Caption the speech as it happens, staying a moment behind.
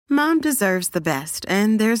Mom deserves the best,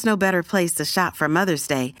 and there's no better place to shop for Mother's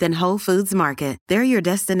Day than Whole Foods Market. They're your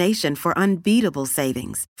destination for unbeatable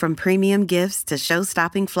savings, from premium gifts to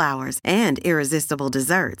show-stopping flowers and irresistible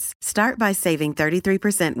desserts. Start by saving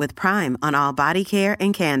 33% with Prime on all body care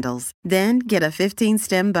and candles. Then get a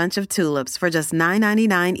 15-stem bunch of tulips for just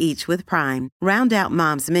 $9.99 each with Prime. Round out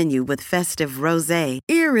Mom's menu with festive rosé,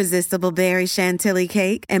 irresistible berry chantilly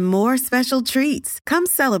cake, and more special treats. Come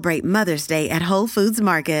celebrate Mother's Day at Whole Foods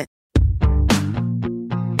Market.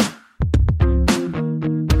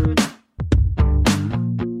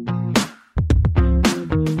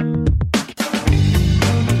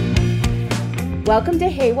 Welcome to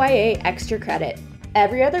Hey YA Extra Credit.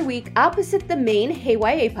 Every other week, opposite the main Hey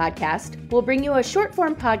YA podcast, we'll bring you a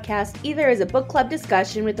short-form podcast either as a book club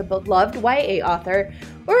discussion with a beloved YA author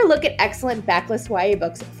or a look at excellent backlist YA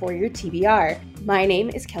books for your TBR. My name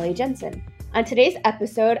is Kelly Jensen. On today's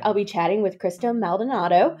episode, I'll be chatting with Krista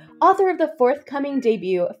Maldonado, author of the forthcoming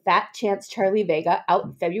debut, Fat Chance Charlie Vega,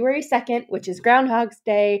 out February 2nd, which is Groundhog's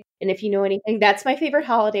Day. And if you know anything, that's my favorite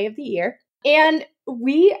holiday of the year. And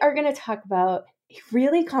we are going to talk about a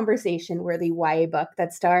really conversation-worthy YA book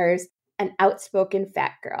that stars an outspoken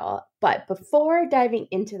fat girl. But before diving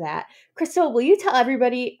into that, Crystal, will you tell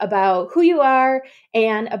everybody about who you are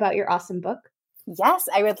and about your awesome book? Yes,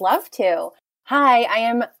 I would love to. Hi, I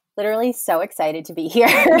am literally so excited to be here.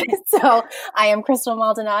 So I am Crystal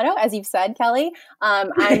Maldonado, as you've said, Kelly.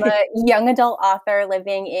 I'm a young adult author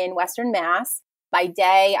living in Western Mass. By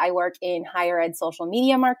day, I work in higher ed social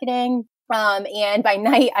media marketing. And by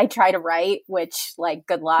night, I try to write, which,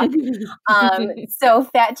 good luck. So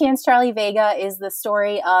Fat Chance Charlie Vega is the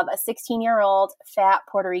story of a 16-year-old fat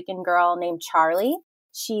Puerto Rican girl named Charlie.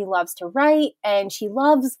 She loves to write, and she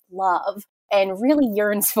loves love and really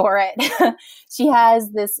yearns for it. She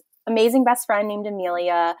has this amazing best friend named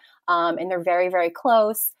Amelia, and they're very, very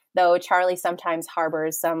close, though Charlie sometimes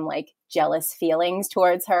harbors some jealous feelings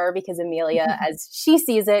towards her because Amelia, as she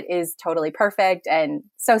sees it, is totally perfect and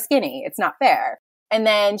so skinny. It's not fair. And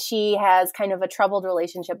then she has kind of a troubled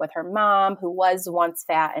relationship with her mom, who was once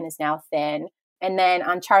fat and is now thin. And then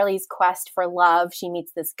on Charlie's quest for love, she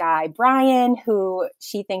meets this guy, Brian, who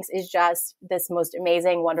she thinks is just this most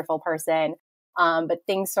amazing, wonderful person. But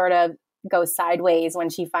things sort of go sideways when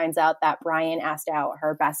she finds out that Brian asked out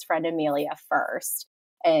her best friend, Amelia, first.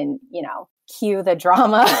 And, cue the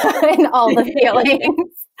drama and all the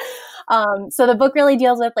feelings. So the book really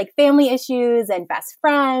deals with family issues and best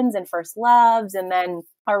friends and first loves, and then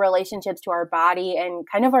our relationships to our body and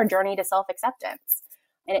kind of our journey to self-acceptance.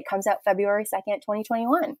 And it comes out February 2nd,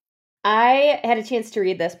 2021. I had a chance to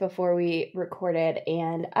read this before we recorded,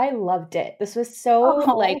 and I loved it. This was so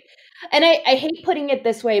and I hate putting it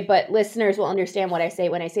this way, but listeners will understand what I say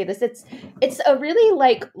when I say this. It's a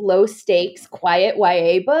really low stakes, quiet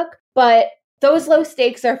YA book, but those low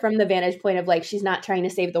stakes are from the vantage point of she's not trying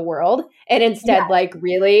to save the world, and instead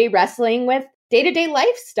really wrestling with day-to-day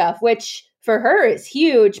life stuff, which for her is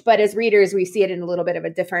huge, but as readers we see it in a little bit of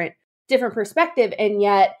a different perspective, and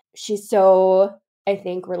yet she's so, I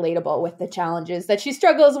think, relatable with the challenges that she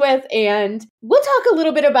struggles with. And we'll talk a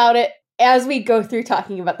little bit about it as we go through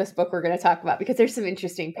talking about this book we're going to talk about, because there's some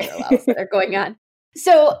interesting parallels that are going on.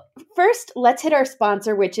 So first, let's hit our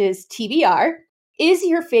sponsor, which is TBR. Is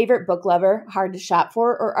your favorite book lover hard to shop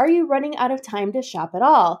for, or are you running out of time to shop at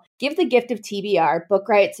all? Give the gift of TBR,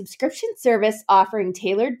 Bookriot's subscription service offering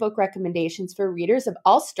tailored book recommendations for readers of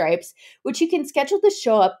all stripes, which you can schedule to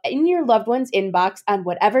show up in your loved one's inbox on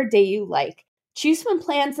whatever day you like. Choose from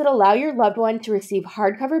plans that allow your loved one to receive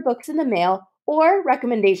hardcover books in the mail or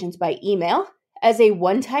recommendations by email as a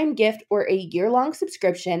one-time gift or a year-long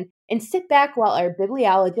subscription, and sit back while our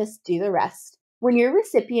bibliologists do the rest. When your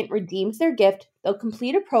recipient redeems their gift, they'll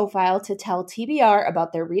complete a profile to tell TBR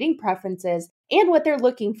about their reading preferences and what they're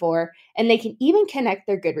looking for, and they can even connect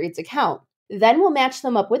their Goodreads account. Then we'll match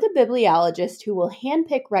them up with a bibliologist who will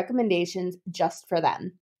handpick recommendations just for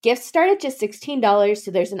them. Gifts start at just $16, so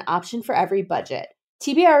there's an option for every budget.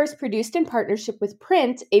 TBR is produced in partnership with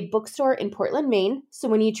Print, a bookstore in Portland, Maine, so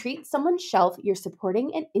when you treat someone's shelf, you're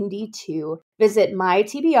supporting an indie too. Visit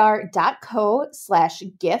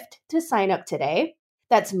mytbr.co/gift to sign up today.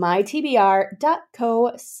 That's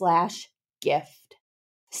mytbr.co/gift.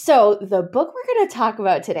 So the book we're going to talk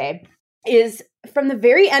about today is from the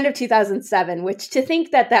very end of 2007, which to think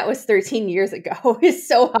that was 13 years ago is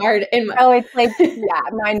so hard. It's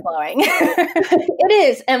mind-blowing. It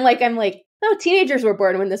is. And I'm no, teenagers were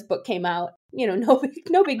born when this book came out. No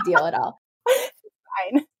big deal at all.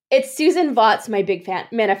 Fine. It's Susan Vaught's My Big Fan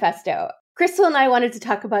Manifesto. Crystal and I wanted to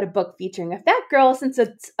talk about a book featuring a fat girl since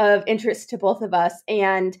it's of interest to both of us.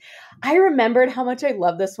 And I remembered how much I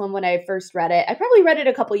loved this one when I first read it. I probably read it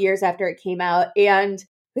a couple years after it came out and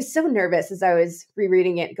was so nervous as I was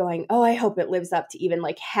rereading it going, oh, I hope it lives up to even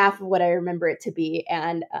like half of what I remember it to be.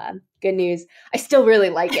 And good news, I still really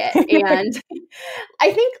like it. And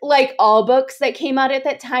I think like all books that came out at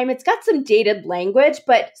that time, it's got some dated language,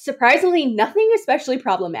 but surprisingly nothing especially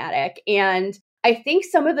problematic. And I think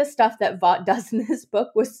some of the stuff that Vought does in this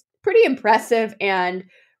book was pretty impressive and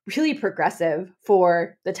really progressive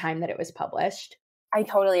for the time that it was published. I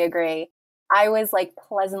totally agree. I was like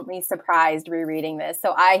pleasantly surprised rereading this.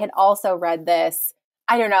 So I had also read this,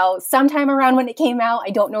 I don't know, sometime around when it came out. I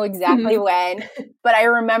don't know exactly when, but I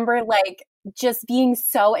remember like just being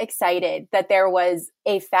so excited that there was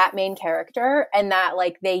a fat main character and that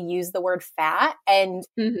like they used the word fat. And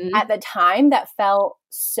at the time that felt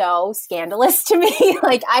so scandalous to me.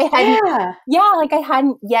 Like I hadn't, like I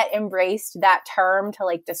hadn't yet embraced that term to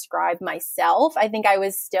like describe myself. I think I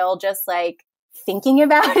was still just like thinking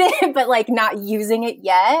about it, but like not using it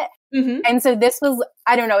yet. And so this was,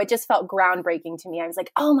 I don't know, it just felt groundbreaking to me. I was like,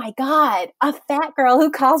 oh my God, a fat girl who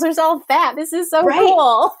calls herself fat. This is so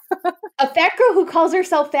cool. A fat girl who calls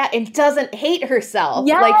herself fat and doesn't hate herself.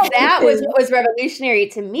 Yes. Like that was what was revolutionary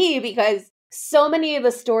to me because so many of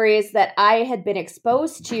the stories that I had been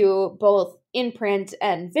exposed to, both in print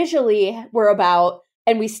and visually, were about,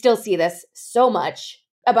 and we still see this so much,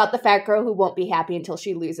 about the fat girl who won't be happy until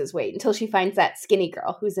she loses weight, until she finds that skinny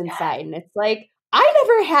girl who's inside. And it's like, I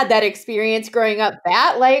never had that experience growing up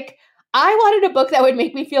fat. Like, I wanted a book that would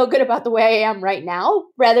make me feel good about the way I am right now,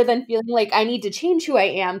 rather than feeling like I need to change who I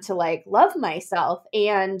am to like love myself.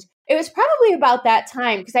 And it was probably about that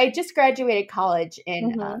time because I just graduated college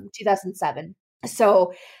in 2007.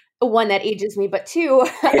 So one, that ages me, but two,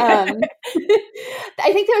 I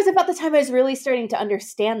think that was about the time I was really starting to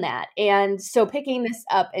understand that. And so picking this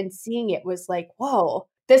up and seeing it was like, whoa,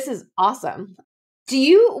 this is awesome. Do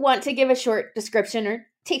you want to give a short description or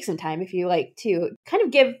take some time if you like to kind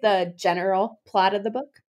of give the general plot of the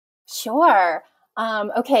book? Sure.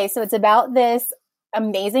 Okay, so it's about this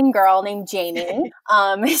amazing girl named Jamie.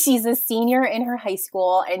 She's a senior in her high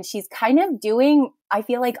school and she's kind of doing, I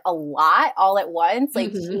feel like, a lot all at once.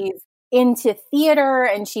 Like she's into theater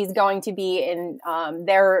and she's going to be in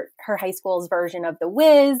her high school's version of The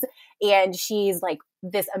Wiz. And she's like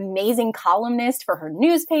this amazing columnist for her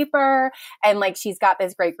newspaper. And like, she's got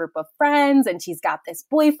this great group of friends and she's got this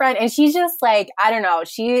boyfriend. And she's just like, I don't know,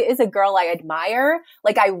 she is a girl I admire.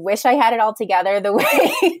 Like, I wish I had it all together the way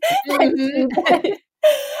that she did.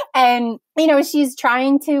 And, you know, she's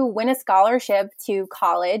trying to win a scholarship to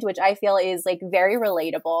college, which I feel is like very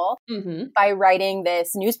relatable by writing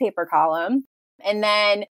this newspaper column. And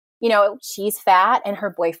then, you know, she's fat and her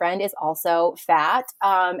boyfriend is also fat.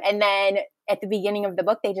 And then at the beginning of the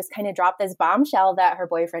book, they just kind of drop this bombshell that her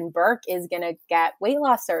boyfriend Burke is going to get weight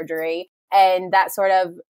loss surgery. And that sort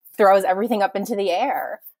of throws everything up into the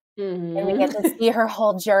air. And we get to see her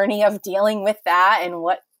whole journey of dealing with that and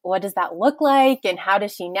what does that look like and how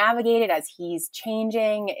does she navigate it as he's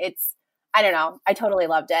changing? It's, I don't know. I totally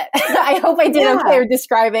loved it. I hope I did okay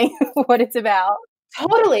describing what it's about.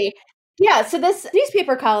 Totally. Yeah. So this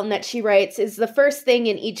newspaper column that she writes is the first thing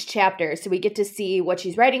in each chapter. So we get to see what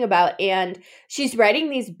she's writing about. And she's writing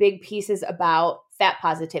these big pieces about fat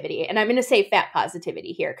positivity. And I'm going to say fat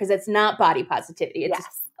positivity here because it's not body positivity. It's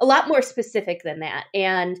a lot more specific than that.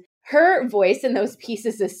 And her voice in those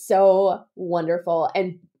pieces is so wonderful.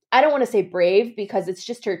 And I don't want to say brave because it's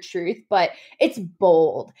just her truth, but it's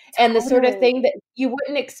bold and the sort of thing that you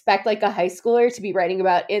wouldn't expect like a high schooler to be writing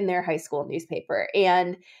about in their high school newspaper,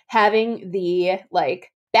 and having the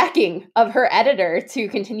like backing of her editor to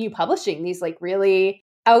continue publishing these like really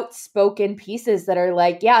outspoken pieces that are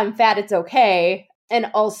like, yeah, I'm fat, it's okay.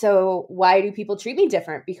 And also, why do people treat me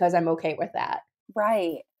different? Because I'm okay with that.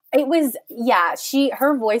 Right. It was,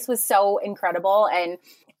 her voice was so incredible. And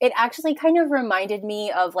it actually kind of reminded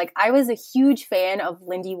me of like, I was a huge fan of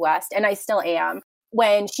Lindy West, and I still am.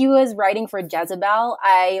 When she was writing for Jezebel,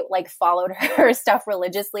 I like followed her stuff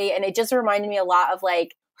religiously. And it just reminded me a lot of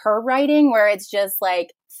like her writing, where it's just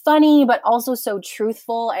like funny, but also so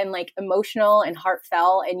truthful and like emotional and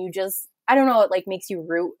heartfelt. And you just, I don't know, it like makes you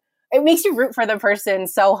root. It makes you root for the person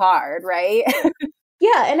so hard, right?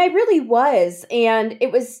 Yeah, and I really was. And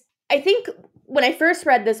it was, I think when I first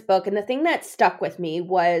read this book, and the thing that stuck with me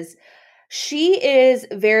was she is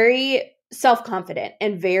very self-confident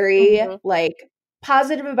and very like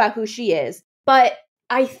positive about who she is. But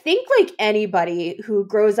I think like anybody who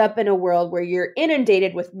grows up in a world where you're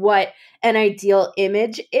inundated with what an ideal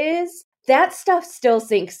image is, that stuff still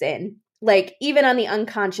sinks in. like even on the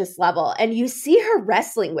unconscious level. And you see her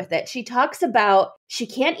wrestling with it. She talks about she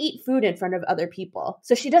can't eat food in front of other people.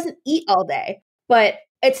 So she doesn't eat all day. But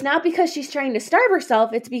it's not because she's trying to starve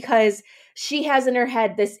herself. It's because she has in her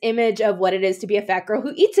head this image of what it is to be a fat girl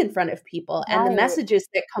who eats in front of people and the messages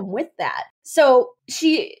that come with that. So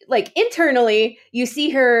she, like, internally, you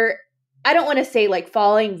see her, I don't want to say like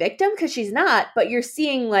falling victim because she's not, but you're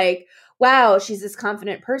seeing like, wow, she's this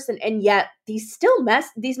confident person. And yet these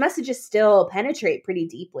messages still penetrate pretty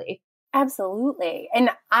deeply. Absolutely.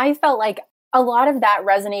 And I felt like a lot of that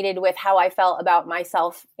resonated with how I felt about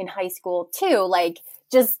myself in high school too. Like,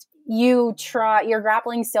 just you're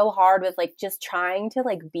grappling so hard with like just trying to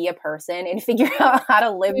like be a person and figure out how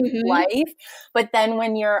to live life. But then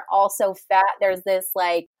when you're also fat, there's this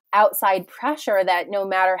like outside pressure that no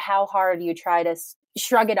matter how hard you try to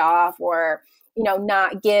shrug it off or, you know,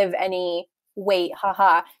 not give any weight,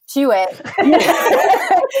 to it,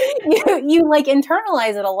 you like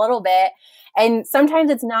internalize it a little bit. And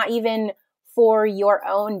sometimes it's not even for your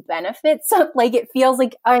own benefit. So like, it feels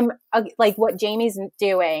like like what Jamie's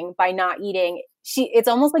doing by not eating, it's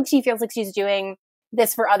almost like she feels like she's doing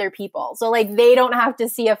this for other people. So like, they don't have to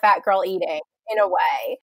see a fat girl eating in a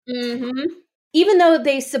way. Mm-hmm. Even though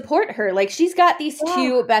they support her, like she's got these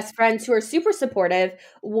two best friends who are super supportive.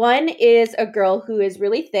 One is a girl who is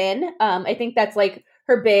really thin. I think that's like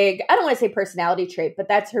her big, I don't want to say personality trait, but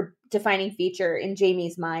that's her defining feature in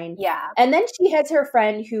Jamie's mind. Yeah. And then she has her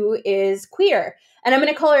friend who is queer. And I'm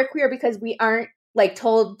going to call her queer because we aren't like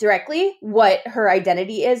told directly what her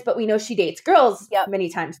identity is, but we know she dates girls many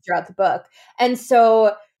times throughout the book. And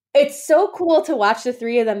so it's so cool to watch the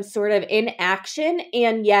three of them sort of in action.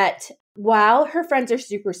 And yet, while her friends are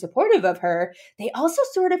super supportive of her, they also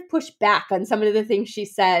sort of push back on some of the things she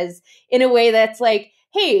says in a way that's like,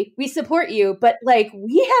 hey, we support you, but like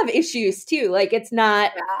we have issues too. Like it's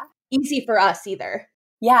not easy for us either.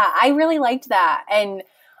 Yeah, I really liked that. And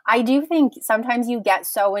I do think sometimes you get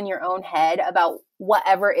so in your own head about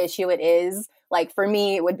whatever issue it is. Like for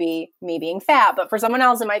me, it would be me being fat, but for someone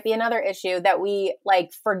else, it might be another issue that we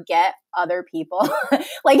like forget other people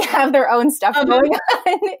like have their own stuff going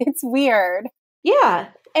on. It's weird. Yeah.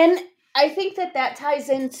 And I think that ties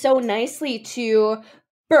in so nicely to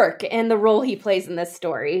Burke and the role he plays in this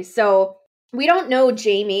story. So we don't know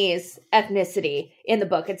Jamie's ethnicity in the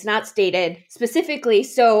book. It's not stated specifically.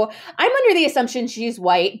 So I'm under the assumption she's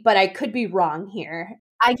white, but I could be wrong here.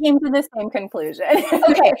 I came to the same conclusion.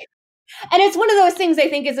 Okay. And it's one of those things I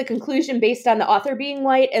think is a conclusion based on the author being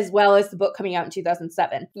white as well as the book coming out in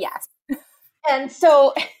 2007. Yes. And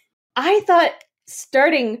so I thought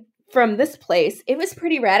starting from this place, it was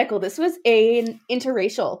pretty radical. This was an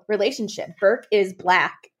interracial relationship. Burke is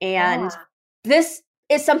Black. And this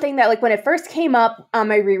is something that like when it first came up on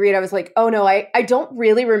my reread, I was like, oh no, I don't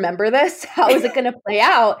really remember this. How is it going to play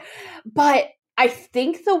out? But I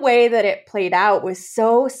think the way that it played out was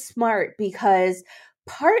so smart because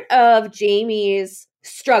part of Jamie's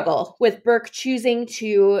struggle with Burke choosing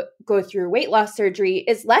to go through weight loss surgery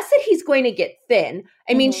is less that he's going to get thin.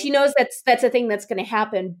 I mean, she knows that's a thing that's going to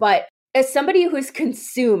happen. But as somebody who's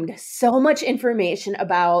consumed so much information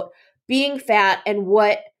about being fat and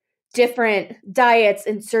what different diets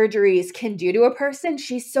and surgeries can do to a person,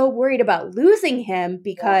 she's so worried about losing him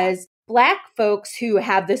because Black folks who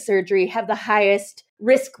have the surgery have the highest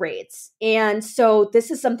risk rates. And so this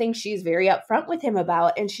is something she's very upfront with him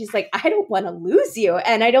about. And she's like, I don't want to lose you.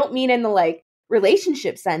 And I don't mean in the like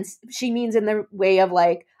relationship sense. She means in the way of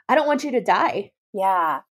like, I don't want you to die.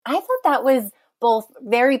 Yeah. I thought that was both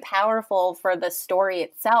very powerful for the story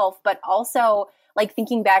itself, but also like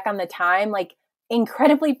thinking back on the time, like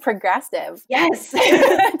incredibly progressive. Yes.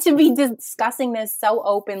 To be discussing this so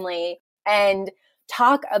openly and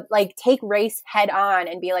take race head on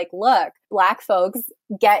and be like, look, Black folks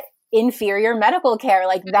get inferior medical care.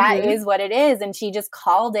 Like that is what it is. And she just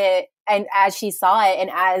called it. And as she saw it and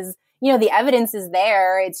as, you know, the evidence is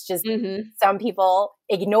there, it's just some people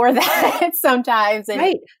ignore that sometimes. And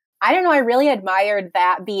I don't know, I really admired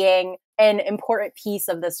that being an important piece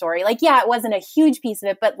of the story. Like, yeah, it wasn't a huge piece of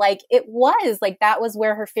it, but like it was like, that was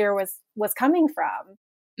where her fear was coming from.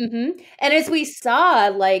 And as we saw,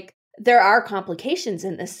 like, there are complications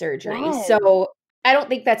in this surgery. Yes. So I don't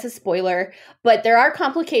think that's a spoiler, but there are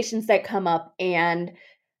complications that come up and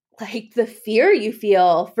like the fear you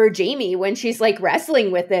feel for Jamie when she's like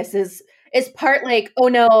wrestling with this is part like, oh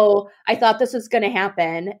no, I thought this was going to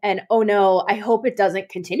happen. And oh no, I hope it doesn't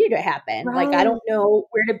continue to happen. Right. Like, I don't know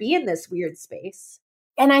where to be in this weird space.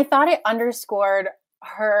 And I thought it underscored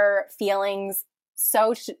her feelings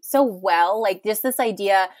so well, like just this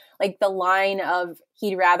idea, like the line of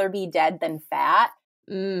he'd rather be dead than fat.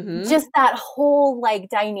 just that whole like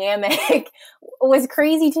dynamic was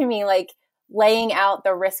crazy to me, like laying out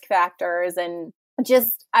the risk factors and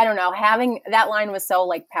just, I don't know, having that line was so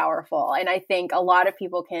like powerful. And I think a lot of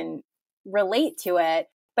people can relate to it,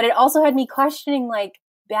 but it also had me questioning, like,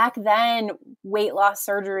 back then, weight loss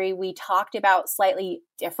surgery, we talked about slightly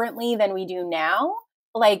differently than we do now,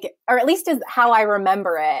 like, or at least is how I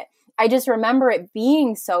remember it. I just remember it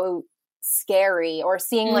being so scary, or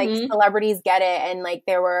seeing like celebrities get it. And like,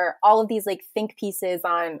 there were all of these like think pieces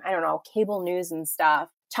on, I don't know, cable news and stuff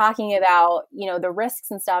talking about, you know, the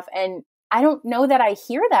risks and stuff. And I don't know that I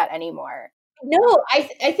hear that anymore. No,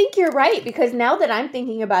 I think you're right, because now that I'm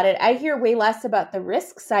thinking about it, I hear way less about the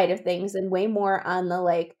risk side of things and way more on the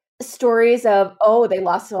like stories of, oh, they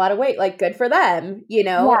lost a lot of weight, like good for them, you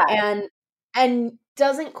know, and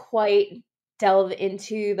doesn't quite delve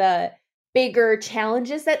into the bigger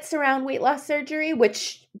challenges that surround weight loss surgery,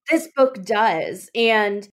 which this book does.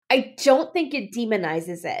 And I don't think it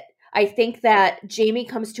demonizes it. I think that Jamie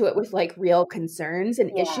comes to it with like real concerns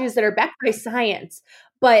and issues that are backed by science,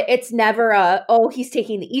 but it's never oh, he's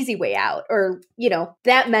taking the easy way out, or, you know,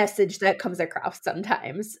 that message that comes across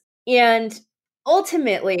sometimes. And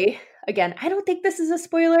ultimately, again, I don't think this is a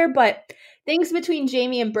spoiler, but things between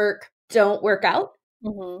Jamie and Burke don't work out,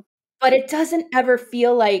 but it doesn't ever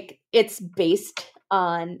feel like it's based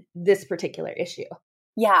on this particular issue.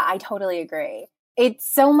 Yeah, I totally agree. It's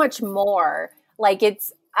so much more. Like,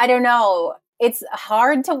 it's, I don't know, it's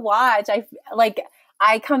hard to watch.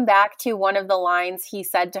 I come back to one of the lines he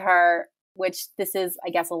said to her, which this is, I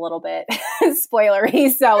guess, a little bit spoilery.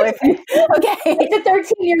 So if, okay. It's a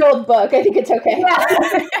 13-year-old book. I think it's okay.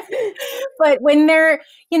 Yeah. But when they're,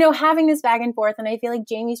 you know, having this back and forth, and I feel like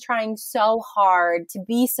Jamie's trying so hard to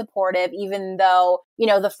be supportive, even though, you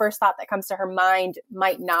know, the first thought that comes to her mind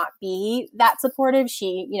might not be that supportive.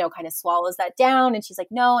 She, you know, kind of swallows that down, and she's like,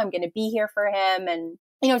 no, I'm going to be here for him. And,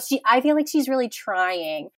 you know, I feel like she's really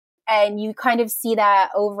trying. And you kind of see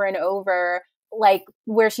that over and over, like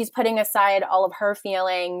where she's putting aside all of her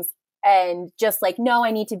feelings and just like, no,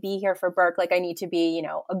 I need to be here for Burke. Like, I need to be, you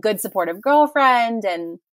know, a good supportive girlfriend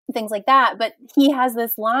and things like that. But he has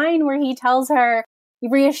this line where he tells her, he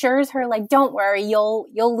reassures her, like, don't worry, you'll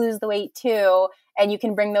lose the weight too. And you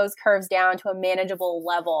can bring those curves down to a manageable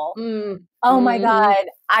level. Oh my God.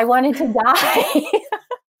 I wanted to die.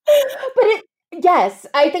 But yes,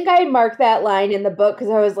 I think I marked that line in the book because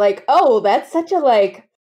I was like, oh, that's such a like,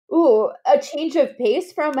 a change of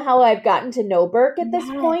pace from how I've gotten to know Burke at this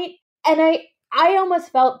point. And I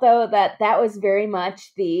almost felt, though, that was very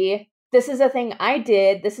much this is a thing I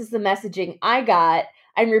did. This is the messaging I got.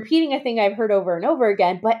 I'm repeating a thing I've heard over and over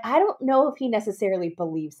again, but I don't know if he necessarily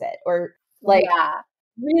believes it, or like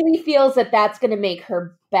really feels that that's going to make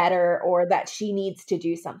her better, or that she needs to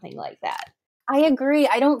do something like that. I agree.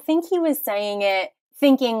 I don't think he was saying it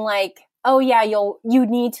thinking like, oh yeah, you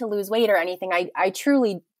need to lose weight or anything. I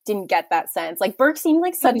truly didn't get that sense. Like, Burke seemed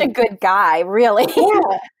like such a good guy, really.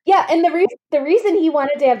 Yeah. And the reason he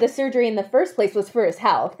wanted to have the surgery in the first place was for his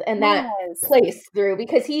health, and that plays through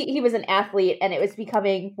because he was an athlete, and it was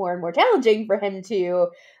becoming more and more challenging for him to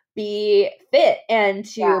be fit and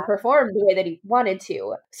to perform the way that he wanted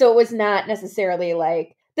to. So it was not necessarily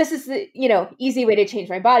like, this is the, you know, easy way to change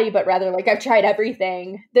my body, but rather like, I've tried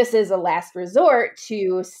everything. This is a last resort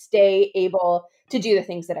to stay able to do the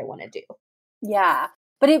things that I want to do. Yeah.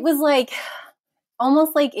 But it was like,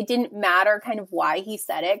 almost like it didn't matter kind of why he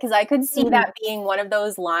said it. Cause I could see that being one of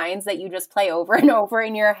those lines that you just play over and over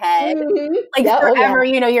in your head. Like forever,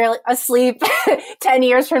 you know, you're asleep 10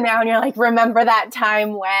 years from now and you're like, remember that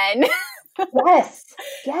time when? Yes.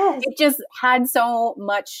 It just had so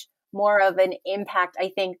much more of an impact,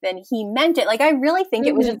 I think, than he meant it. Like, I really think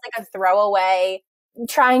it was just like a throwaway,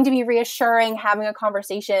 trying to be reassuring, having a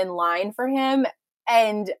conversation line for him.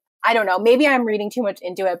 And I don't know, maybe I'm reading too much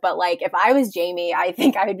into it, but like, if I was Jamie, I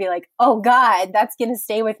think I would be like, oh God, that's going to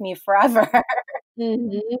stay with me forever.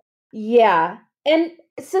 Yeah. And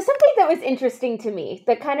so something that was interesting to me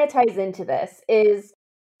that kind of ties into this is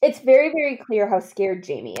it's very, very clear how scared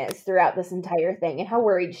Jamie is throughout this entire thing, and how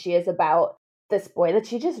worried she is about this boy that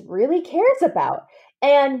she just really cares about.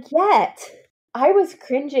 And yet I was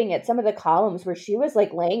cringing at some of the columns where she was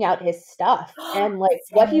like laying out his stuff and like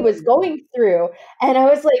what he was going through. And I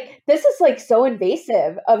was like, this is like so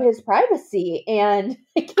invasive of his privacy. And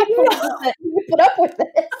I can't believe that he would put up with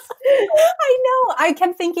this. I know. I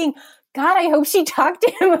kept thinking, God, I hope she talked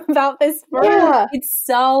to him about this first. Yeah.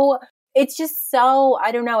 It's just so,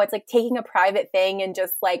 I don't know. It's like taking a private thing and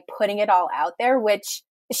just like putting it all out there, which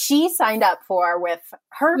she signed up for with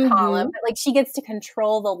her column. Like, she gets to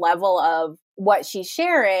control the level of what she's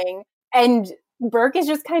sharing. And Burke is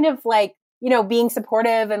just kind of like, being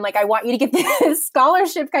supportive and like, I want you to get this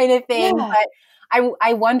scholarship kind of thing. Yeah. But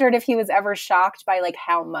I wondered if he was ever shocked by like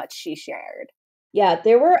how much she shared. Yeah,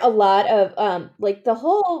 there were a lot of like the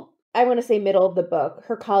whole, I want to say, middle of the book,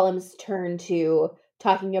 her columns turn to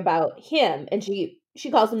talking about him, and she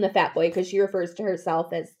calls him the fat boy because she refers to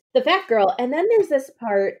herself as the fat girl. And then there's this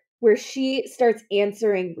part where she starts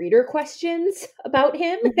answering reader questions about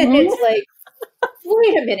him, and it's like,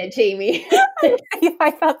 wait a minute, Jamie.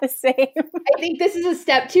 I thought the same. I think this is a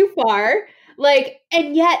step too far. Like,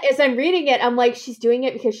 and yet as I'm reading it, I'm like, she's doing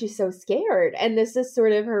it because she's so scared. And this is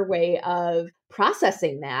sort of her way of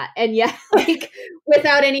processing that. And yet, like,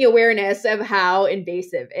 without any awareness of how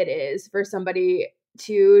invasive it is for somebody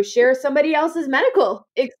to share somebody else's medical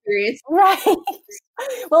experience. Right.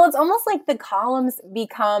 Well, it's almost like the columns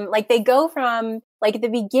become like, they go from like at the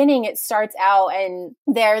beginning, it starts out and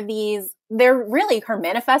they're really her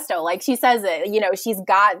manifesto. Like she says it, she's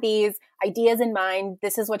got these ideas in mind.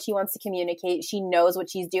 This is what she wants to communicate. She knows what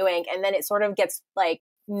she's doing. And then it sort of gets like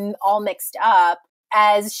all mixed up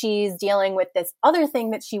as she's dealing with this other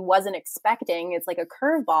thing that she wasn't expecting. It's like a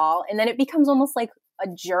curveball. And then it becomes almost like a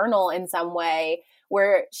journal in some way,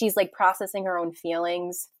 where she's like processing her own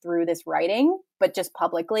feelings through this writing, but just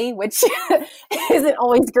publicly, which isn't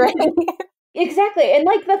always great. Exactly. And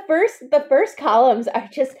like the first columns,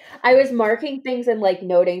 I was marking things and like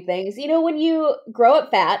noting things. When you grow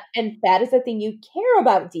up fat, and fat is the thing you care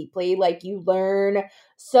about deeply, like you learn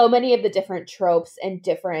so many of the different tropes and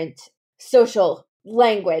different social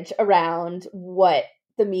language around what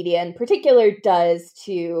the media in particular does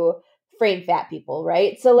to frame fat people,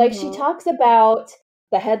 right? So like she talks about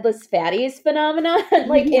the headless fatties phenomenon,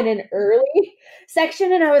 like in an early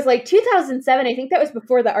section. And I was like, 2007, I think that was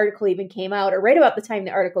before the article even came out, or right about the time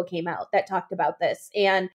the article came out that talked about this.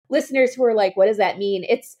 And listeners who are like, what does that mean?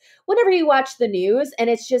 It's whenever you watch the news and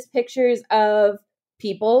it's just pictures of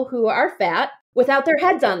people who are fat without their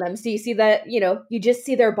heads on them. So you see that, you just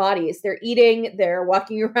see their bodies. They're eating, they're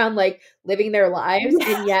walking around like living their lives.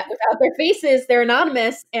 And yet without their faces, they're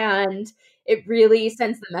anonymous. And it really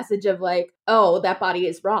sends the message of like, oh, that body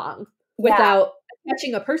is wrong, without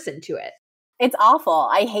attaching a person to it. It's awful.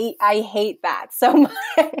 I hate that so much.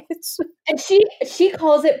 And she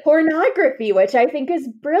calls it pornography, which I think is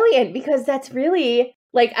brilliant, because that's really,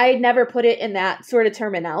 like, I had never put it in that sort of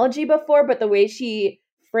terminology before, but the way she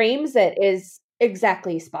frames it is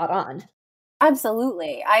exactly spot on.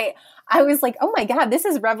 Absolutely. I was like, oh my God, this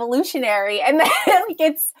is revolutionary. And then like,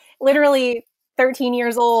 it's literally 13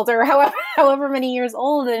 years old or however many years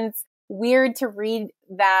old. And it's weird to read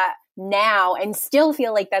that now and still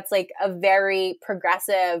feel like that's like a very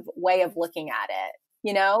progressive way of looking at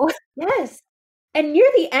it, Yes. And near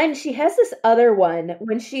the end, she has this other one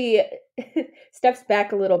when she steps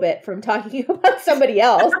back a little bit from talking about somebody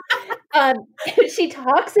else. She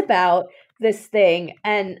talks about this thing,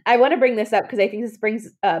 and I want to bring this up because I think this brings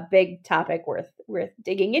a big topic worth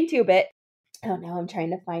digging into a bit. Oh, now I'm trying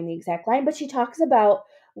to find the exact line, but she talks about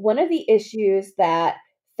one of the issues that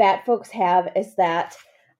fat folks have is that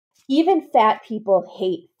even fat people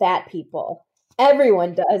hate fat people.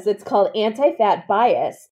 Everyone does. It's called anti-fat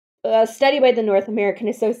bias. A study by the North American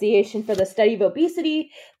Association for the Study of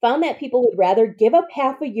Obesity found that people would rather give up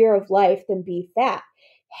half a year of life than be fat.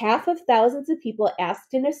 Half of thousands of people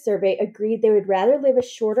asked in a survey agreed they would rather live a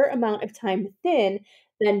shorter amount of time thin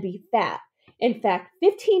than be fat. In fact,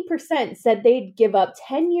 15% said they'd give up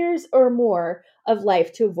 10 years or more of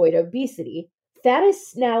life to avoid obesity. Fat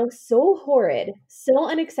is now so horrid, so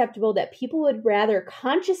unacceptable that people would rather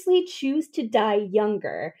consciously choose to die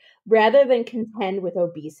younger rather than contend with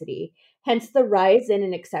obesity. Hence the rise in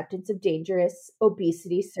an acceptance of dangerous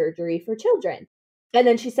obesity surgery for children. And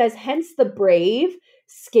then she says, hence the brave,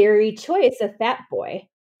 scary choice of fat boy.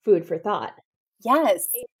 Food for thought. Yes.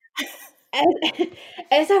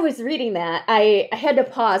 As I was reading that, I had to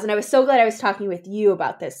pause, and I was so glad I was talking with you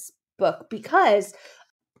about this book, because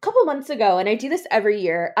a couple months ago, and I do this every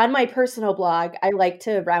year, on my personal blog, I like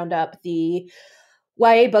to round up the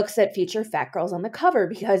YA books that feature fat girls on the cover,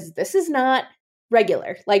 because this is not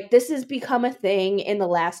regular. Like, this has become a thing in the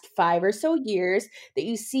last 5 or so years that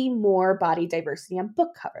you see more body diversity on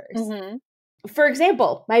book covers. Mm-hmm. For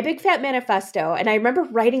example, my Big Fat Manifesto, and I remember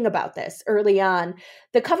writing about this early on,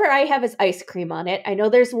 the cover I have is ice cream on it. I know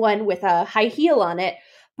there's one with a high heel on it,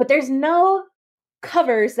 but there's no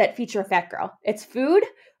covers that feature a fat girl. It's food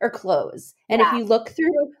or clothes. And if you look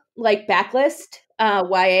through like backlist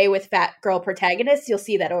YA with fat girl protagonists, you'll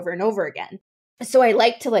see that over and over again. So I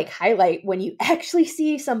like to like highlight when you actually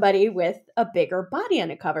see somebody with a bigger body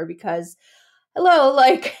on a cover, because hello,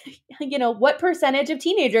 like, what percentage of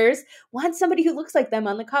teenagers want somebody who looks like them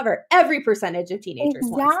on the cover? Every percentage of teenagers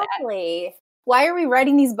wants that. Exactly. Why are we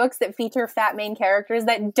writing these books that feature fat main characters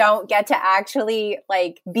that don't get to actually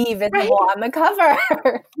like be visible on the cover?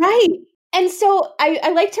 Right. And so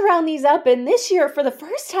I like to round these up. And this year, for the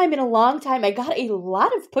first time in a long time, I got a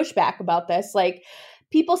lot of pushback about this. Like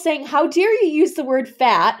people saying, how dare you use the word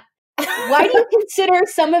fat? Why do you consider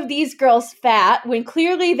some of these girls fat when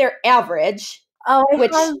clearly they're average?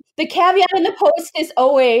 The caveat in the post is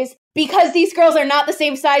always, because these girls are not the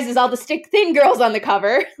same size as all the stick thin girls on the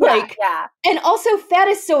cover. And also fat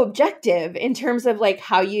is so objective in terms of like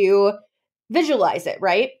how you visualize it,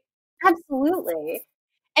 right? Absolutely.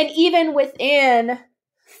 And even within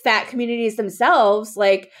fat communities themselves,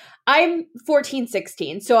 like I'm 14,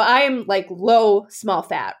 16, so I'm like low, small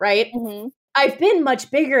fat, right? Mm-hmm. I've been much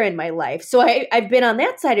bigger in my life. So I've been on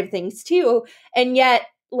that side of things too. And yet,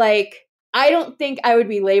 like, I don't think I would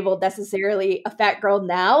be labeled necessarily a fat girl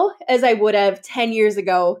now as I would have 10 years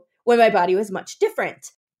ago when my body was much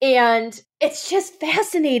different. And it's just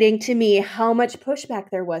fascinating to me how much pushback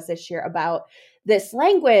there was this year about this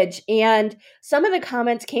language. And some of the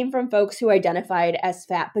comments came from folks who identified as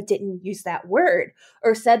fat but didn't use that word,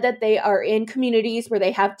 or said that they are in communities where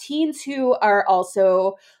they have teens who are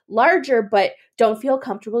also larger but don't feel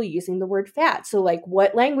comfortable using the word fat. So like,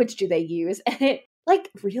 what language do they use? And it like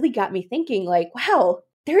really got me thinking like, wow,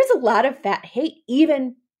 there's a lot of fat hate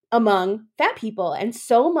even among fat people, and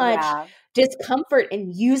so much discomfort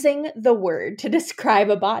in using the word to describe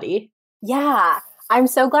a body. Yeah. I'm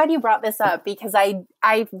so glad you brought this up because I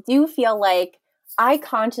do feel like I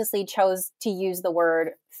consciously chose to use the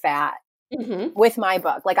word fat with my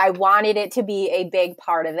book. Like I wanted it to be a big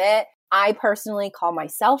part of it. I personally call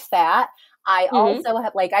myself fat. I also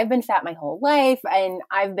have I've been fat my whole life, and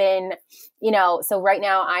I've been, so right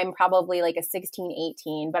now I'm probably like a 16,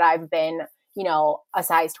 18, but I've been, a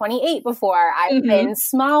size 28 before. I've been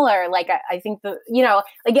smaller. Like I think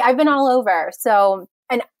I've been all over. So,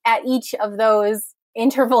 and at each of those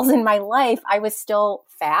intervals in my life, I was still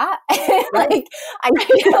fat.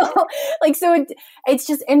 So it's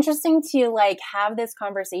just interesting to have this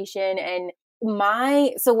conversation. And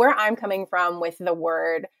so where I'm coming from with the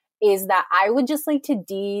word is that I would just like to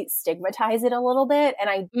destigmatize it a little bit. And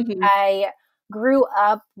I grew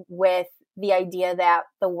up with the idea that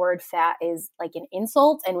the word fat is like an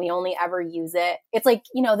insult and we only ever use it. It's like,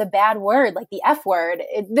 the bad word, like the F word.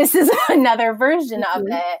 This is another version of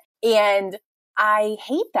it. And I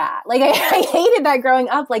hate that. Like I hated that growing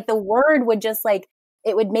up. Like the word would just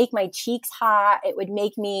it would make my cheeks hot. It would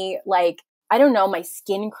make me I don't know, my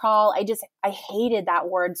skin crawl. I hated that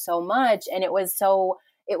word so much. And it was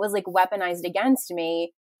weaponized against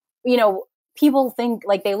me. People think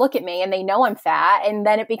they look at me and they know I'm fat. And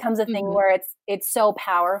then it becomes a thing where it's so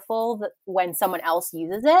powerful that when someone else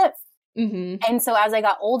uses it. And so as I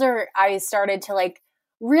got older, I started to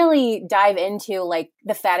really dive into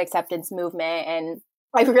the fat acceptance movement. And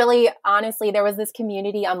I really, honestly, there was this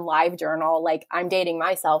community on LiveJournal, I'm dating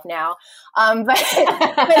myself now. But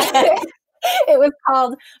it was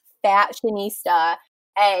called Fatshionista.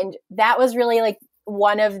 And that was really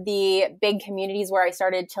one of the big communities where I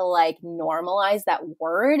started to normalize that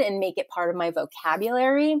word and make it part of my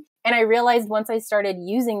vocabulary. And I realized once I started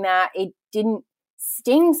using that, it didn't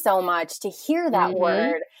sting so much to hear that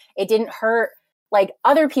word. It didn't hurt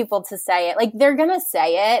other people to say it. They're going to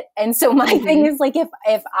say it. And so my thing is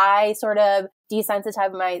if I sort of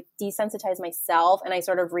desensitize myself and I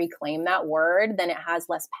sort of reclaim that word, then it has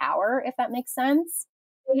less power, if that makes sense.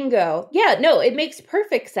 Bingo. Yeah, no, it makes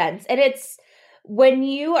perfect sense. And it's when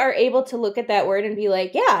you are able to look at that word and be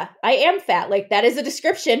like, yeah, I am fat. That is a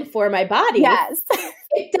description for my body. Yes.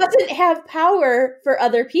 It doesn't have power for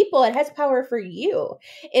other people. It has power for you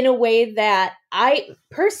in a way that I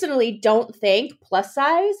personally don't think plus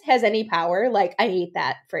size has any power. I hate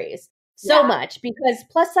that phrase so much because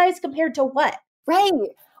plus size compared to what? Right.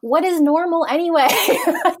 What is normal anyway?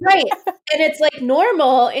 Right. And it's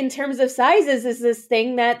normal in terms of sizes is this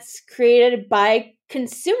thing that's created by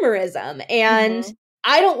consumerism. And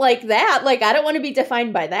I don't like that. I don't want to be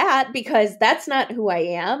defined by that because that's not who I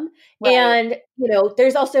am. Right. And,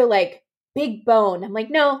 there's also big bone. I'm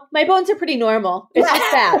no, my bones are pretty normal. It's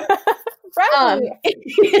just fat. Right.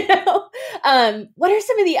 What are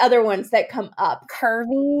some of the other ones that come up?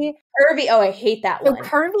 Curvy. Oh, I hate that one. So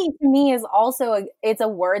curvy to me is also it's a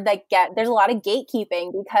word that there's a lot of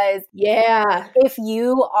gatekeeping because if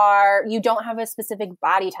you don't have a specific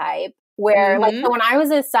body type where so when I was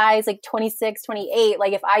a size 26, 28,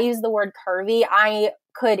 if I use the word curvy, I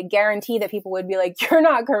could guarantee that people would be like, you're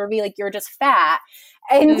not curvy, like you're just fat.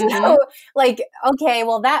 And so like, okay,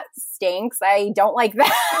 well that stinks. I don't like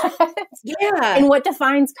that. Yeah. And what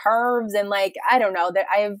defines curves? And like, I don't know, that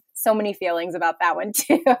I have so many feelings about that one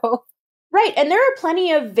too. Right. And there are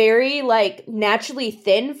plenty of very like naturally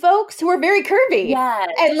thin folks who are very curvy. Yes.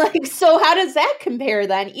 And like, so how does that compare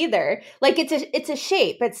then either? Like it's a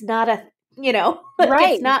shape. It's not a,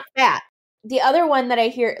 Right. It's not fat. The other one that I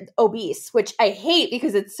hear, obese, which I hate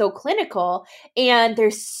because it's so clinical and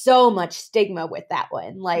there's so much stigma with that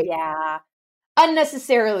one. Like, yeah,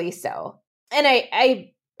 unnecessarily so. And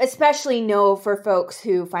I especially know for folks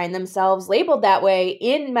who find themselves labeled that way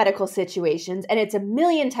in medical situations, and it's a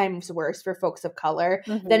million times worse for folks of color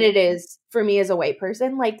than it is for me as a white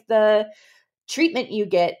person. Like the treatment you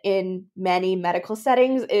get in many medical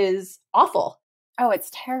settings is awful. Oh, it's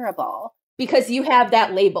terrible. Because you have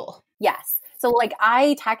that label. Yes. So like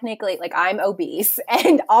I technically, like I'm obese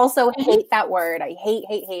and also hate that word. I hate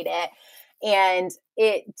it. And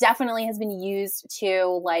it definitely has been used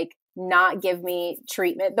to like not give me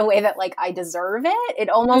treatment the way that like I deserve it. It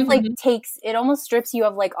almost like it almost strips you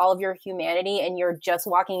of like all of your humanity and you're just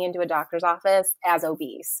walking into a doctor's office as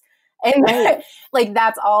obese. And like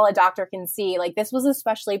that's all a doctor can see. Like this was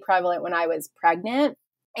especially prevalent when I was pregnant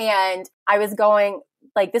and I was going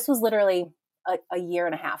like this was literally a year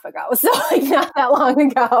and a half ago. So like not that long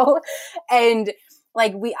ago. And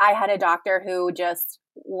like I had a doctor who just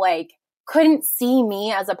like couldn't see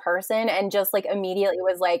me as a person and just like immediately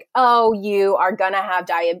was like, oh, you are going to have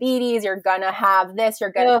diabetes. You're going to have this.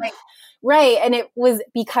 You're going to like, right. And it was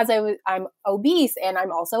because I'm obese and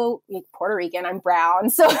I'm also Puerto Rican. I'm brown.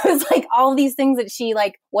 So it was like all these things that she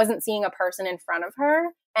like wasn't seeing a person in front of her.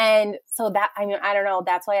 And so that, I mean, I don't know.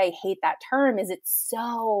 That's why I hate that term is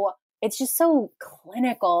it's just so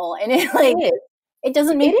clinical and it like, it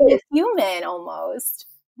doesn't make you human almost.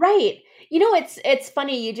 Right. It's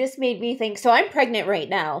funny. You just made me think. So I'm pregnant right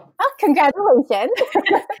now. Oh, congratulations.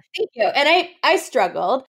 Thank you. And I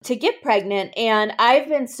struggled to get pregnant and I've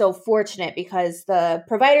been so fortunate because the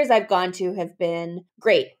providers I've gone to have been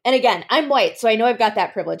great. And again, I'm white, so I know I've got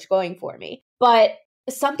that privilege going for me. But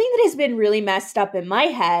something that has been really messed up in my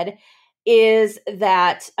head is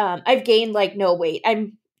that I've gained like no weight.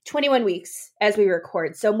 I'm 21 weeks as we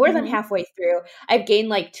record. So more than halfway through, I've gained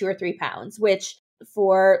like 2 or 3 pounds, which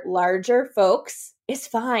for larger folks is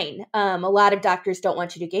fine. A lot of doctors don't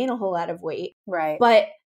want you to gain a whole lot of weight. Right. But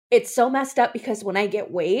it's so messed up because when I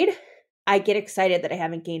get weighed, I get excited that I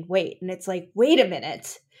haven't gained weight. And it's like, wait a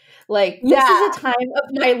minute. Like, this is a time of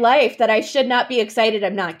my life that I should not be excited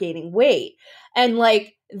I'm not gaining weight. And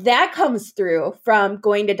like, that comes through from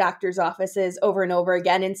going to doctor's offices over and over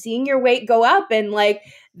again and seeing your weight go up and like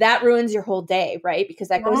that ruins your whole day, right? Because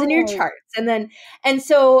that goes into your charts. And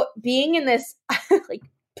so being in this like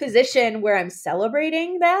position where I'm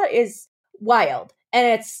celebrating that is wild.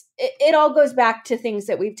 And it all goes back to things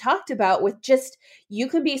that we've talked about with just, you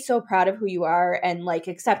can be so proud of who you are and like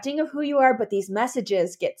accepting of who you are, but these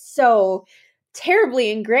messages get so terribly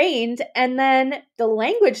ingrained. And then the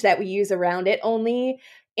language that we use around it only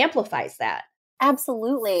amplifies that.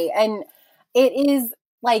 Absolutely. And it is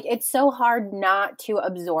like, it's so hard not to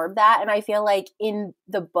absorb that. And I feel like in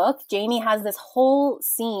the book, Jamie has this whole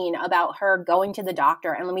scene about her going to the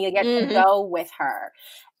doctor and we get to go with her.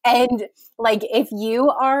 And like, if you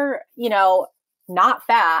are, not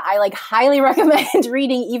fat, I like highly recommend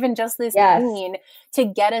reading even just this scene to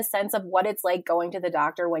get a sense of what it's like going to the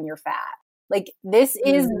doctor when you're fat. Like this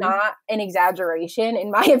is not an exaggeration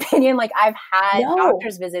in my opinion. Like I've had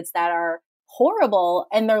doctor's visits that are horrible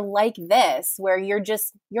and they're like this, where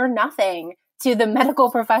you're nothing to the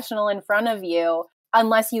medical professional in front of you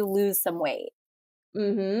unless you lose some weight.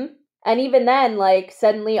 And even then, like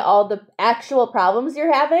suddenly all the actual problems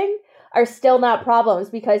you're having are still not problems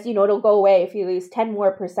because, it'll go away if you lose 10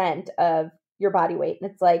 more % of your body weight.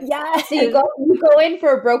 And it's like, so you go in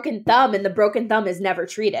for a broken thumb and the broken thumb is never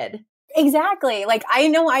treated. Exactly. Like I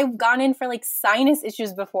know I've gone in for like sinus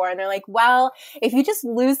issues before and they're like, well, if you just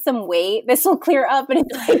lose some weight, this will clear up. And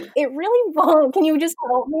it's like, it really won't. Can you just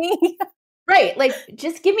help me? Right. Like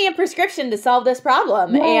just give me a prescription to solve this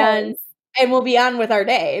problem and we'll be on with our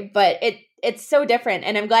day. But it's so different.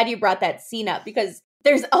 And I'm glad you brought that scene up because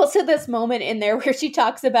there's also this moment in there where she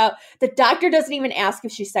talks about the doctor doesn't even ask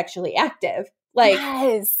if she's sexually active. Like,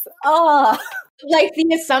 like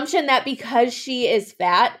the assumption that because she is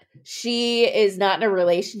fat, she is not in a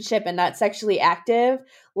relationship and not sexually active.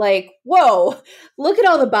 Like, whoa, look at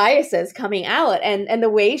all the biases coming out. And the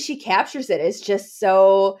way she captures it is just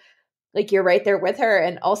so like, you're right there with her.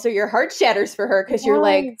 And also your heart shatters for her because you're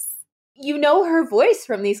like, you know her voice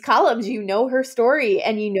from these columns, you know her story,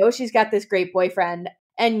 and you know she's got this great boyfriend.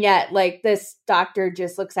 And yet, like, this doctor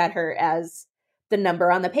just looks at her as the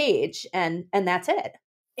number on the page, and that's it.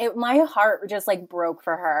 My heart just like broke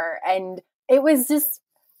for her. And it was just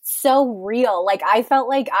so real. Like, I felt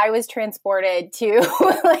like I was transported to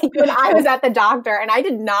like when I was at the doctor, and I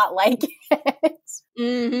did not like it.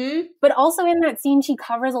 Mm-hmm. But also in that scene, she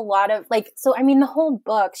covers a lot of like, so I mean, the whole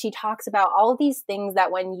book, she talks about all of these things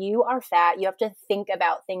that when you are fat, you have to think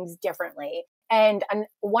about things differently. And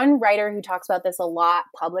one writer who talks about this a lot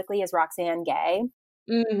publicly is Roxane Gay.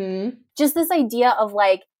 Mm-hmm. Just this idea of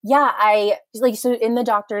like, yeah, so in the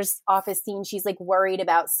doctor's office scene, she's like worried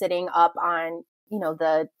about sitting up on, you know,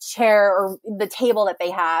 the chair or the table that they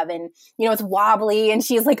have. And, you know, it's wobbly. And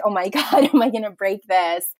she's like, oh my God, am I going to break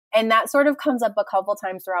this? And that sort of comes up a couple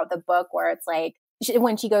times throughout the book where it's like,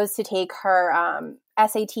 when she goes to take her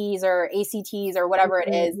SATs or ACTs or whatever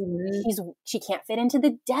it is, she can't fit into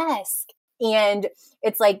the desk. And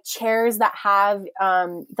it's like chairs that have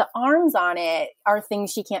the arms on it are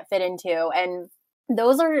things she can't fit into. And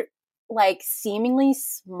those are like seemingly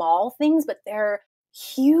small things, but they're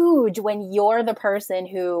huge when you're the person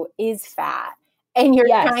who is fat and you're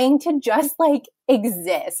trying to just like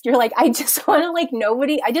exist. You're like, I just want to like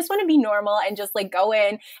I just want to be normal and just like go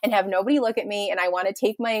in and have nobody look at me. And I want to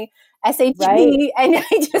take my SAT and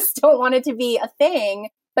I just don't want it to be a thing,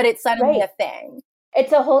 but it's suddenly a thing.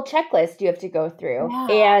 It's a whole checklist you have to go through.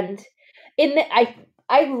 Yeah. And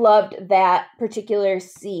I loved that particular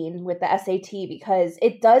scene with the SAT because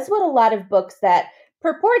it does what a lot of books that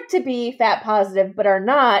purport to be fat positive but are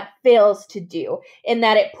not fails to do, in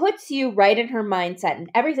that it puts you right in her mindset and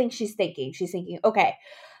everything she's thinking. She's thinking, okay,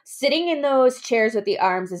 sitting in those chairs with the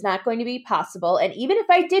arms is not going to be possible. And even if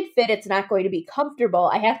I did fit, it's not going to be comfortable.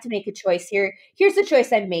 I have to make a choice here. Here's the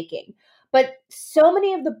choice I'm making. But so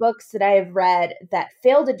many of the books that I have read that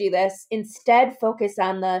fail to do this instead focus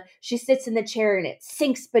on she sits in the chair and it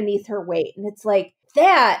sinks beneath her weight. And it's like,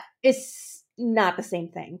 that is not the same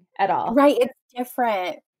thing at all. Right. It's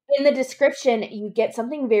different. In the description, you get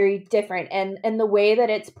something very different. And the way that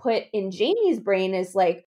it's put in Jamie's brain is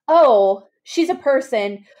like, oh, she's a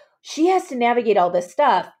person. She has to navigate all this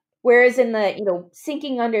stuff. Whereas in the, you know,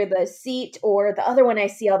 sinking under the seat, or the other one I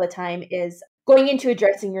see all the time is going into a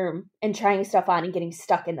dressing room and trying stuff on and getting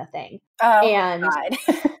stuck in the thing. Oh, and God.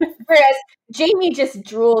 Whereas Jamie just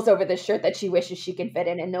drools over the shirt that she wishes she could fit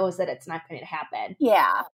in and knows that it's not going to happen.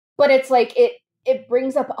 Yeah. But it's like it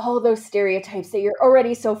brings up all those stereotypes that you're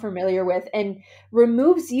already so familiar with and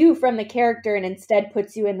removes you from the character and instead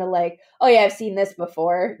puts you in the like, oh yeah, I've seen this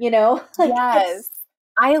before, you know? Like, yes.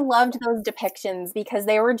 I loved those depictions because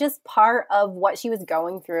they were just part of what she was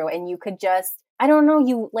going through. And you could just, I don't know,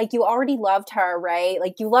 you already loved her, right?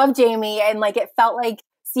 Like you love Jamie, and like it felt like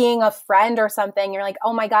seeing a friend or something. You're like,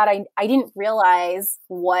 oh my God, I didn't realize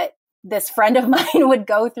what this friend of mine would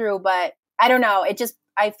go through. But I don't know.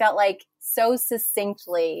 I felt like so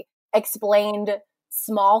succinctly explained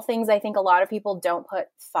small things I think a lot of people don't put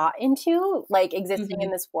thought into, like existing in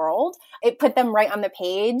this world. It put them right on the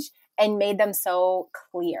page and made them so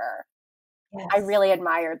clear. Yes. I really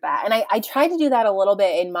admired that. And I tried to do that a little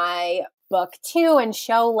bit in my book too, and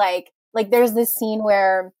show like there's this scene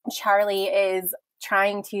where Charlie is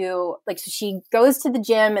trying to so she goes to the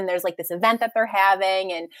gym and there's like this event that they're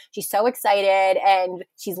having and she's so excited and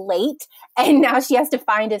she's late and now she has to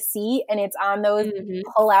find a seat, and it's on those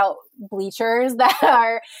pull-out bleachers that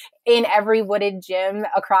are in every wooded gym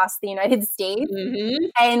across the United States.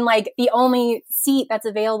 And like the only seat that's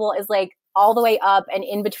available is like all the way up and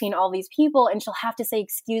in between all these people, and she'll have to say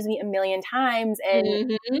excuse me a million times,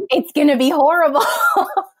 and it's gonna be horrible.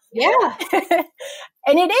 Yeah.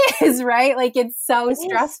 And it is, right? Like it's so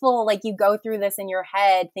stressful. Like you go through this in your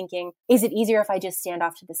head thinking, is it easier if I just stand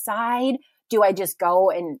off to the side? Do I just go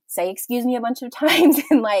and say excuse me a bunch of times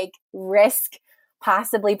and like risk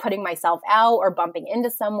possibly putting myself out or bumping into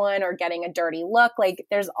someone or getting a dirty look? Like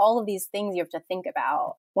there's all of these things you have to think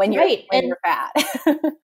about when you're fat.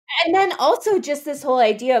 And then also just this whole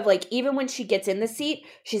idea of like, even when she gets in the seat,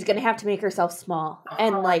 she's going to have to make herself small.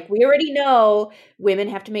 And like, we already know women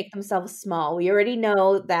have to make themselves small. We already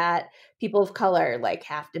know that people of color like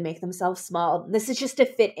have to make themselves small. This is just to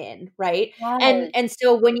fit in. Right. Yes. And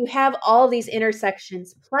so when you have all these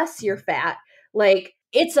intersections plus you're fat, like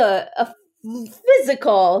it's a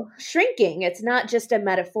physical shrinking. It's not just a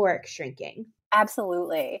metaphoric shrinking.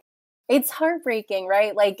 Absolutely. It's heartbreaking,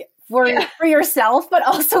 right? Like for yourself, but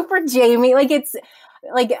also for Jamie. Like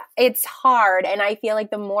it's hard. And I feel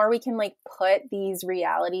like the more we can like put these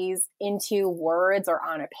realities into words or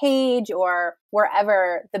on a page or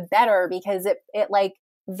wherever, the better, because it like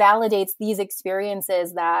validates these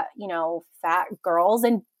experiences that, you know, fat girls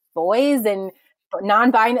and boys and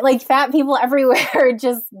non-binary, like fat people everywhere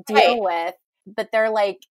just deal with, but they're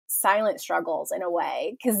like silent struggles in a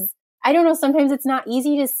way. Because I don't know, sometimes it's not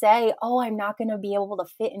easy to say, oh, I'm not going to be able to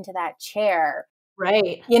fit into that chair.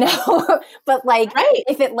 Right. You know, but like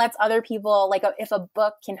if it lets other people, like if a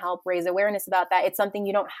book can help raise awareness about that, it's something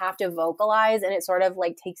you don't have to vocalize, and it sort of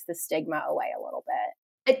like takes the stigma away a little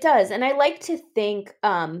bit. It does. And I like to think,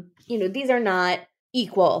 you know, these are not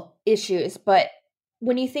equal issues, but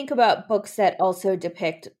when you think about books that also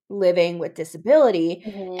depict living with disability,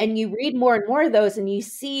 and you read more and more of those, and you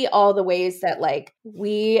see all the ways that like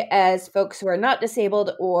we as folks who are not disabled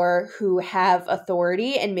or who have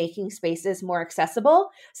authority in making spaces more accessible,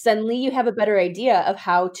 suddenly you have a better idea of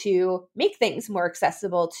how to make things more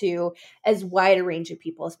accessible to as wide a range of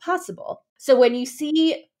people as possible. So when you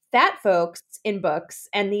see fat folks in books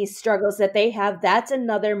and these struggles that they have, that's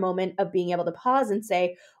another moment of being able to pause and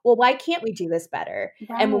say, well, why can't we do this better?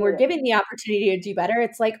 Right. And when we're given the opportunity to do better,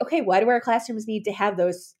 it's like, okay, why do our classrooms need to have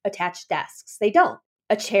those attached desks? They don't.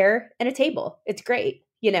 A chair and a table. It's great,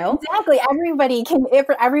 you know? Exactly. Everybody can, if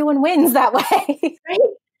everyone wins that way.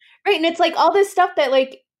 Right. And it's like all this stuff that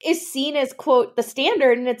like is seen as, quote, the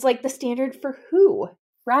standard. And it's like the standard for who?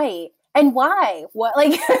 Right. And why? What,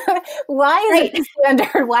 like, why is it the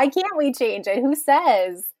standard? Why can't we change it? Who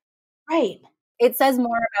says? Right. It says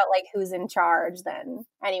more about like who's in charge than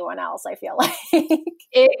anyone else, I feel like.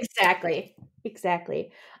 Exactly.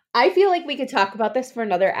 I feel like we could talk about this for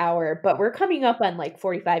another hour, but we're coming up on like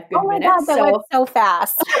 45 good minutes. Oh my God, that went so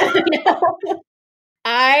fast.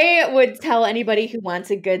 I would tell anybody who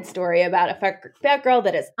wants a good story about a fat girl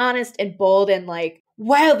that is honest and bold and like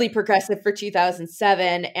wildly progressive for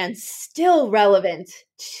 2007 and still relevant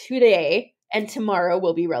today and tomorrow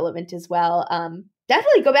will be relevant as well.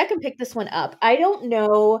 Definitely go back and pick this one up. I don't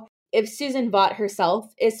know if Susan Vaught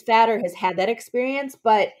herself is fat or has had that experience,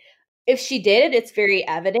 but if she did, it's very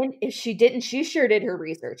evident. If she didn't, she sure did her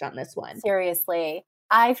research on this one. Seriously.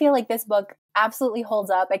 I feel like this book absolutely holds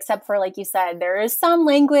up, except for, like you said, there is some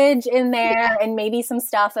language in there and maybe some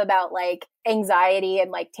stuff about like anxiety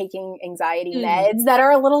and like taking anxiety meds that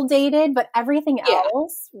are a little dated, but everything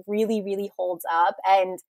else really, really holds up.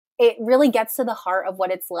 And it really gets to the heart of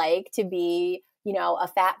what it's like to be, you know, a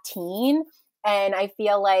fat teen. And I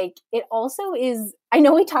feel like it also is, I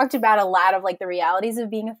know we talked about a lot of like the realities of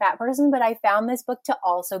being a fat person, but I found this book to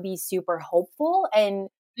also be super hopeful and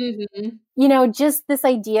you know, just this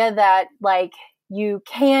idea that like you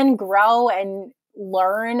can grow and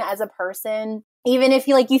learn as a person, even if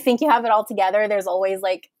you think you have it all together, there's always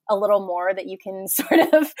like a little more that you can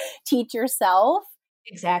sort of teach yourself.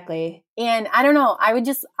 Exactly. And I don't know, I would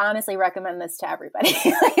just honestly recommend this to everybody.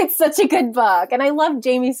 It's such a good book. And I love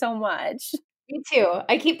Jamie so much. Me too.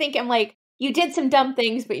 I keep thinking like, you did some dumb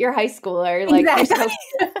things, but you're a high schooler. Like, exactly.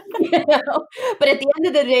 You know? But at the end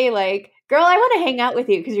of the day, like, girl, I want to hang out with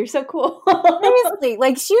you because you're so cool. Seriously,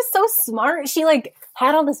 like she was so smart. She like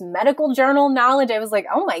had all this medical journal knowledge. I was like,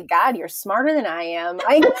 oh my God, you're smarter than I am.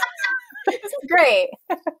 This is great.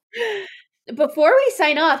 Before we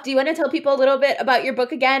sign off, do you want to tell people a little bit about your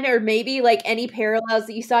book again, or maybe like any parallels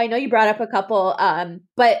that you saw? I know you brought up a couple,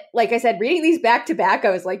 but like I said, reading these back to back, I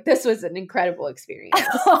was like, this was an incredible experience.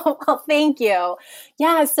 Oh, well, thank you.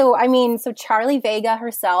 Yeah. So, I mean, Charlie Vega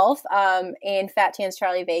herself, in Fat Tans,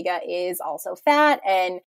 Charlie Vega is also fat,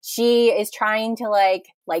 and she is trying to like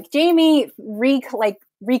Jamie,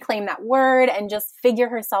 reclaim that word and just figure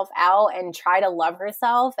herself out and try to love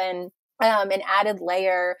herself. And an added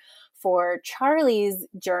layer for Charlie's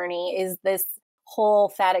journey is this whole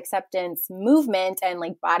fat acceptance movement and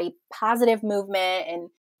like body positive movement and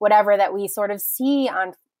whatever that we sort of see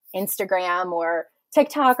on Instagram or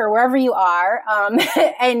TikTok or wherever you are.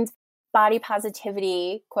 And body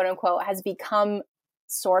positivity, quote unquote, has become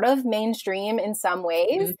sort of mainstream in some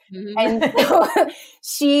ways. And so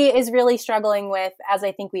she is really struggling with, as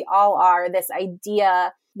I think we all are, this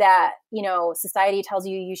idea that, you know, society tells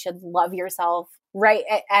you should love yourself right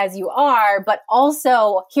as you are, but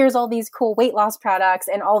also here's all these cool weight loss products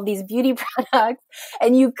and all of these beauty products,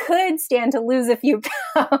 and you could stand to lose a few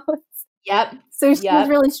pounds. Yep. So she's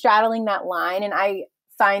really straddling that line, and I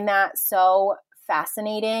find that so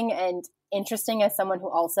fascinating and interesting as someone who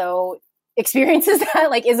also experiences that,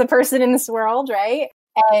 like is a person in this world, right?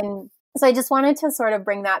 And so I just wanted to sort of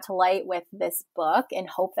bring that to light with this book and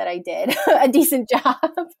hope that I did a decent job.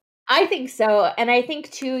 I think so. And I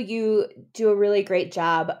think, too, you do a really great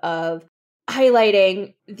job of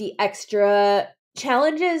highlighting the extra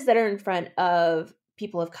challenges that are in front of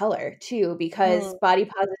people of color, too, because body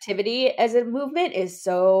positivity as a movement is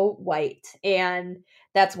so white. And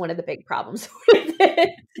That's one of the big problems with it.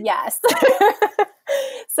 Yes.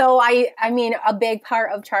 So I mean, a big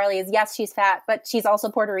part of Charlie is, yes, she's fat, but she's also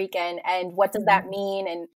Puerto Rican. And what does that mean?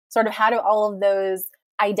 And sort of how do all of those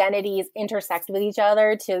identities intersect with each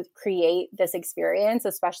other to create this experience,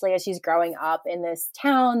 especially as she's growing up in this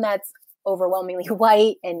town that's overwhelmingly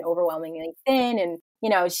white and overwhelmingly thin. And, you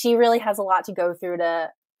know, she really has a lot to go through to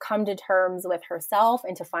come to terms with herself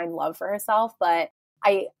and to find love for herself. But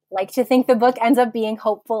I like to think the book ends up being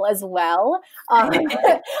hopeful as well.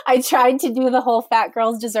 I tried to do the whole fat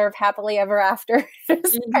girls deserve happily ever after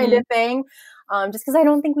kind of thing, just because I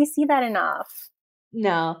don't think we see that enough.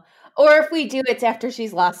 No. Or if we do, it's after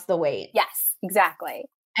she's lost the weight. Yes, exactly.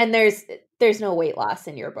 And there's no weight loss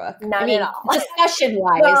in your book. None at all.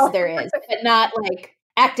 Discussion-wise, No. There is, but not like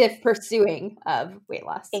active pursuing of weight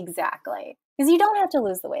loss. Exactly. Because you don't have to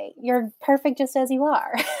lose the weight. You're perfect just as you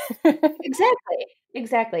are.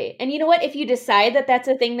 Exactly. And you know what? If you decide that that's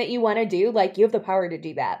a thing that you want to do, like, you have the power to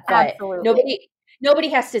do that. But Absolutely. nobody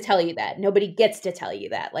has to tell you that. Nobody gets to tell you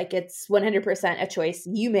that. Like, it's 100% a choice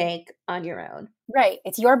you make on your own. Right.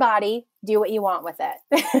 It's your body. Do what you want with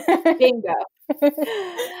it. Bingo.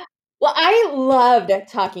 Well, I loved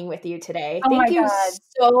talking with you today. Thank you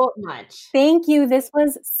so much. Thank you. This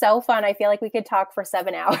was so fun. I feel like we could talk for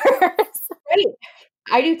 7 hours. Right.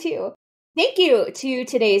 I do too. Thank you to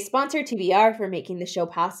today's sponsor, TBR, for making the show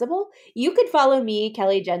possible. You could follow me,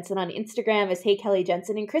 Kelly Jensen, on Instagram as Hey Kelly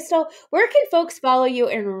Jensen. And Crystal, where can folks follow you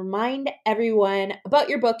and remind everyone about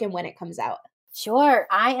your book and when it comes out? Sure.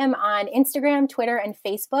 I am on Instagram, Twitter, and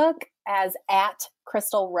Facebook as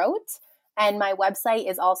 @CrystalWrote. And my website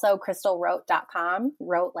is also crystalwrote.com.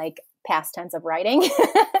 Wrote like past tense of writing.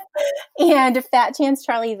 And Fat Chance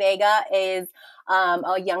Charlie Vega is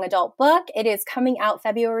a young adult book. It is coming out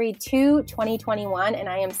February 2, 2021. And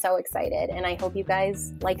I am so excited. And I hope you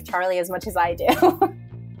guys like Charlie as much as I do.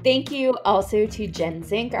 Thank you also to Jen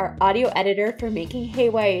Zink, our audio editor, for making Hey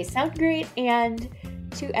YA sound great. And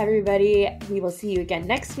to everybody, we will see you again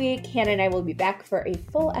next week. Hannah and I will be back for a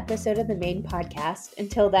full episode of the main podcast.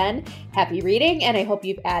 Until then, happy reading, and I hope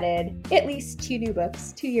you've added at least 2 new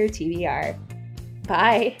books to your TBR.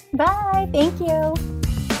 Bye. Bye. Thank you.